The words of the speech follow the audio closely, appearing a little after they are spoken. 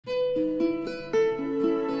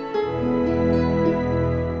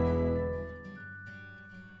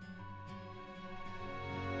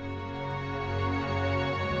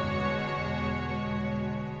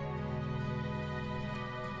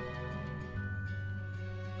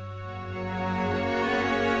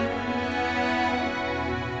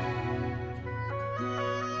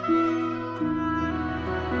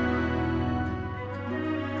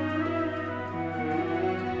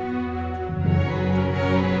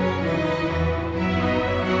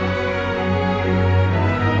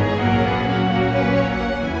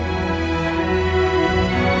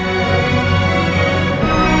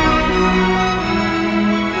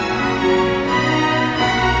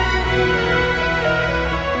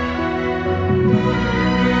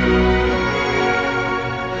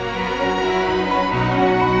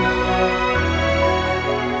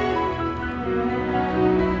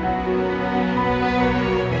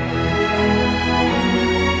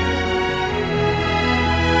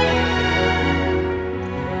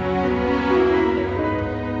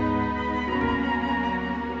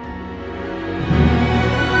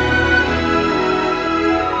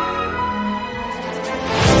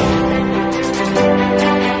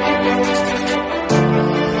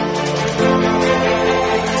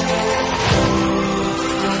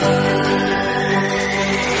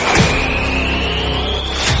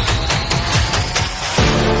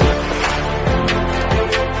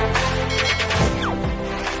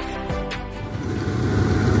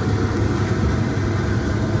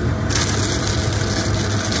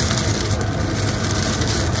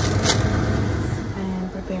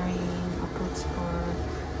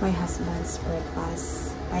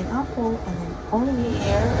breakfast. Pineapple, and then over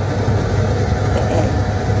here, the egg.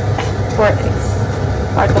 4 eggs.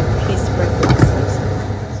 Part of his breakfast.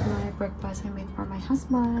 So my breakfast I made for my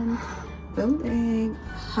husband. Boiled egg,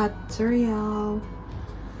 hot cereal,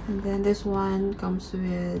 and then this one comes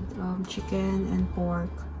with chicken and pork.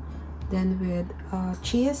 Then with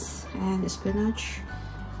cheese and spinach,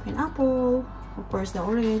 pineapple, of course the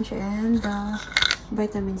orange, and the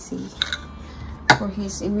vitamin C for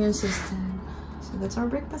his immune system. So that's our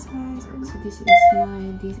breakfast, guys. So this is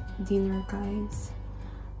my dinner, guys.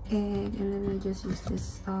 Egg, and then I just use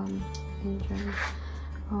this Indian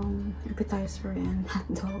appetizer and hot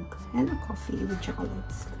dog and a coffee with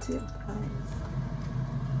chocolates. That's it, guys.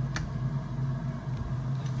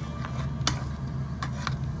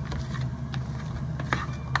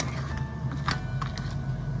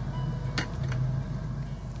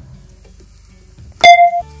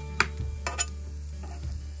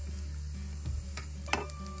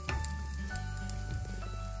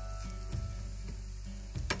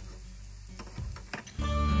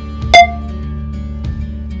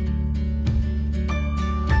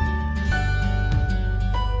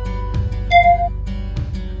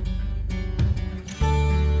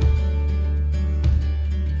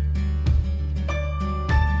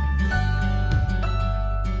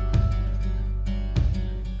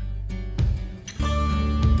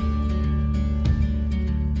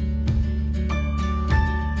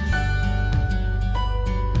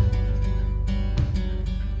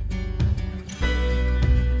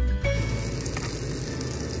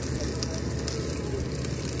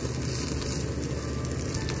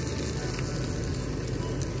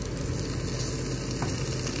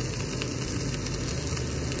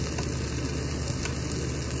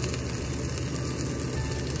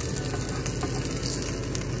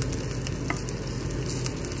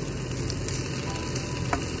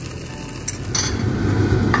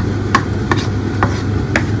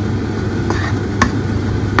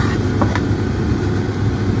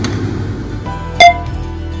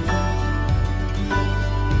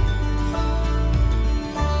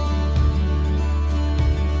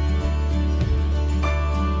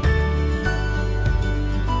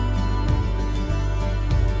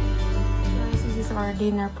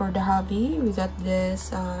 Dinner for the hubby. We got this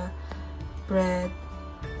bread.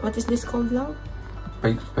 What is this called, love?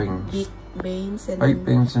 Baked beans. Baked beans and baked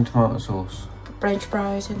beans and tomato sauce. French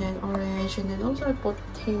fries and then orange, and then also I put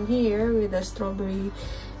him here with the strawberry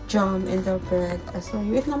jam and the bread. So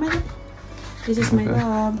you eat naman. This is my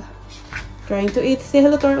love. Trying to eat. Say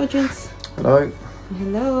hello to our audience. Hello.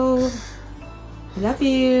 Hello. I love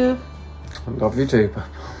you. I love you too, Papa.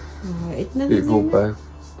 Eat na Beautiful, babe.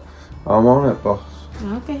 I'm on it, boss.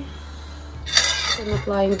 Okay. I'm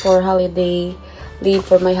applying for holiday leave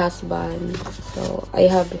for my husband. So I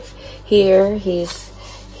have here his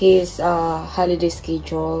holiday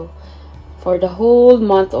schedule for the whole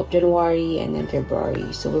month of January and then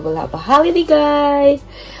February. So we will have a holiday, guys,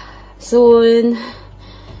 soon.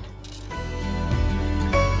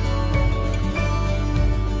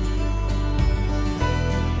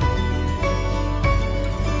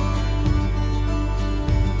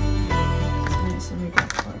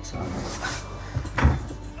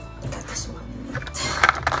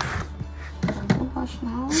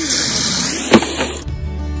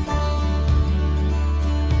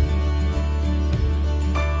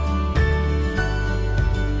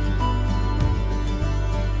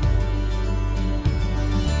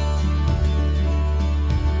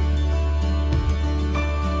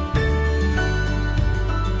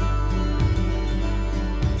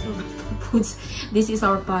 Foods. This is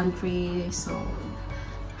our pantry. So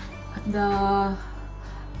at the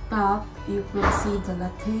top you will see the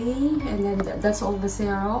latte, and then that's all the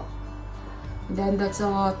syrup. Then that's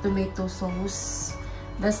a tomato sauce.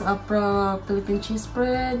 That's a Philippine cheese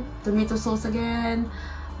spread, tomato sauce again,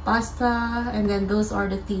 pasta, and then those are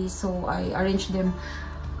the teas. So I arranged them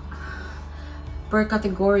per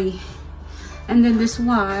category. And then this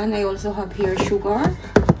one I also have here sugar.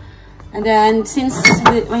 And then since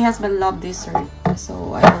my husband loves dessert,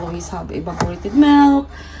 so I always have evaporated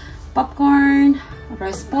milk, popcorn,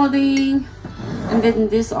 rice pudding, and then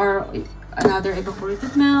these are another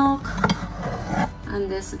evaporated milk,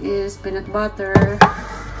 and this is peanut butter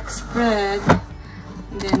spread,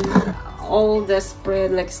 and then all the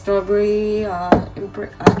spread like strawberry,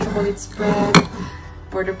 chocolate spread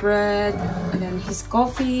for the bread, and then his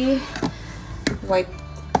coffee, white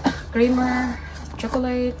creamer,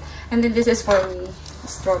 chocolate, and then this is for me,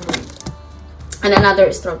 strawberry, and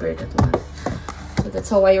another strawberry, that one. So that's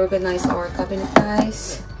how I organize our cabinet,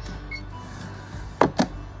 guys,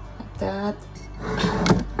 like that.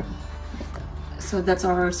 So that's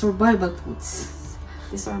our survival foods.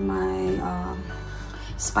 These are my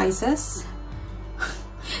spices.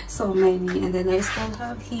 So many. And then I still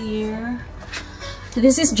have here,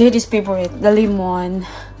 this is JD's favorite, the lemon,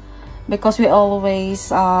 because we always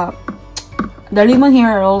the lemon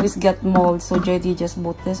here always get mold, so JD just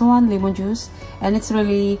bought this one, lemon juice, and it's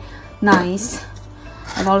really nice.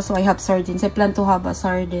 And also I have sardines. I plan to have a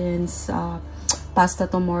sardines pasta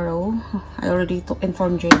tomorrow. I already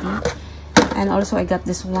informed JD. And also I got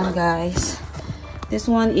this one, guys. This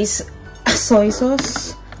one is soy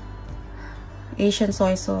sauce, Asian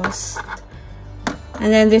soy sauce.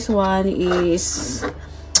 And then this one is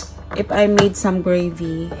if I made some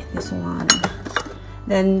gravy, this one.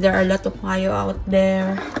 Then there are a lot of mayo out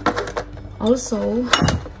there. Also,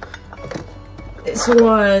 this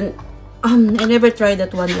one, I never tried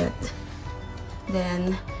that one yet.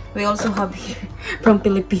 Then we also have here from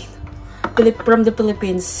from the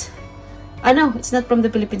Philippines. No, it's not from the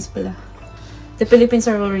Philippines pala. The Philippines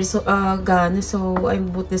are already gone, so I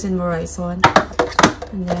bought this in Verizon.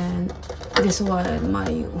 And then this one,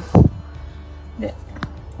 mayo.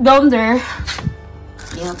 Down there,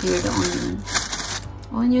 you have here the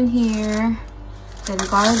onion here, then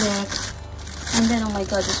garlic, and then oh my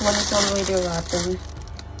god, this one is already rotten.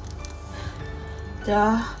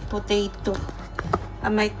 The potato, I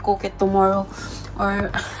might cook it tomorrow, and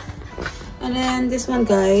then this one,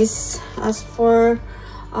 guys. As for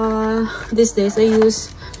these days, I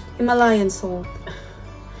use Himalayan salt.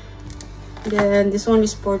 Then this one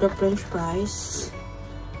is for the French fries,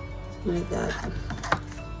 like that.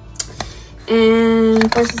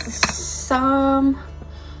 And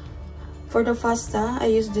for the pasta, I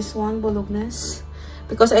use this one, bolognese,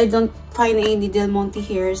 because I don't find any Del Monte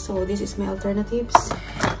here, so this is my alternatives.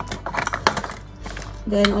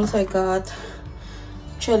 Then also I got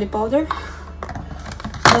chili powder.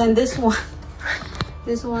 And this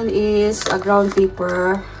one is a ground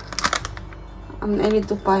pepper. I need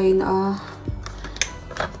to find a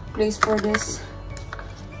place for this.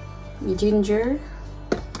 Ginger.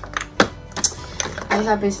 I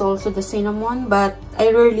have this also, the cinnamon, but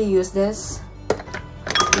I rarely use this.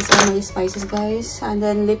 These are my spices, guys. And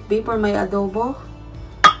then lip beef for my adobo.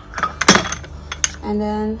 And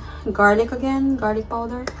then garlic again, garlic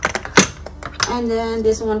powder. And then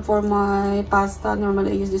this one for my pasta.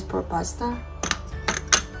 Normally I use this for pasta.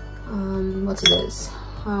 What's this?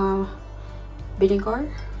 Vinegar.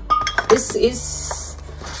 This is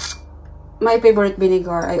my favorite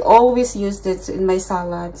vinegar. I always use this in my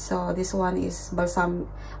salad. So this one is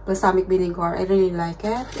balsamic vinegar. I really like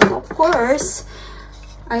it. And of course,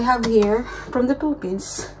 I have here from the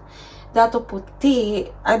Philippines, Dato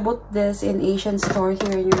Puti. I bought this in Asian store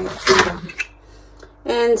here in United Kingdom.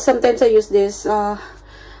 And sometimes I use this wine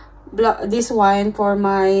for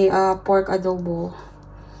my pork adobo.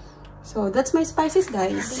 So that's my spices,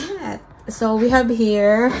 guys. So we have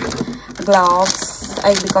here gloves.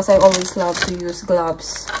 Because I always love to use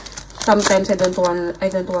gloves. Sometimes I don't want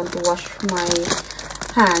to wash my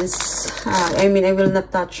hands. I will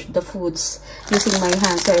not touch the foods using my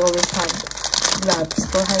hands. So I always have gloves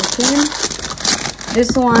for hygiene.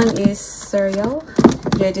 This one is cereal.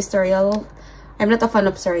 JD cereal. I'm not a fan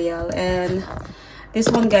of cereal. And this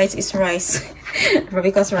one, guys, is rice.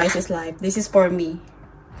 Because rice is life. This is for me.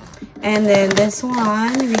 And then this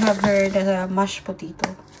one, we have here the mashed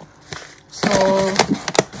potato. So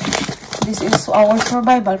this is our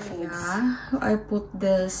survival foods. Yeah, I put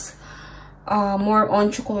this more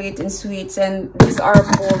on chocolate and sweets, and these are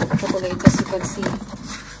full of chocolate, as you can see.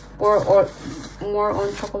 Or more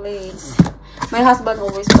on chocolates. My husband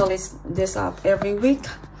always fills this up every week.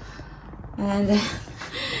 And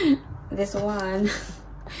this one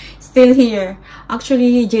still here.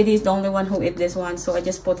 Actually, JD is the only one who ate this one, so I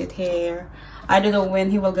just put it here. I don't know when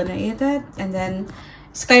he will gonna eat it. And then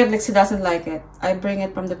Skylix, he doesn't like it. I bring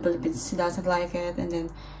it from the Philippines. He doesn't like it. And then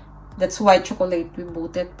that's white chocolate. We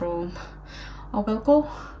bought it from Opelco.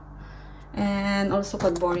 And also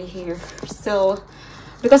Cadbury here. So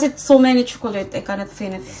because it's so many chocolate, I cannot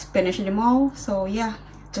finish them all. So yeah,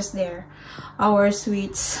 just there. Our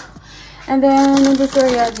sweets. And then in this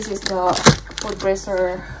area, this is the food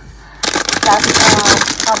bracer plastic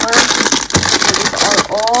cover. So these are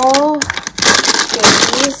all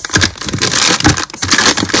candies.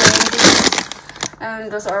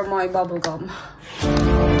 And those are my bubble gum.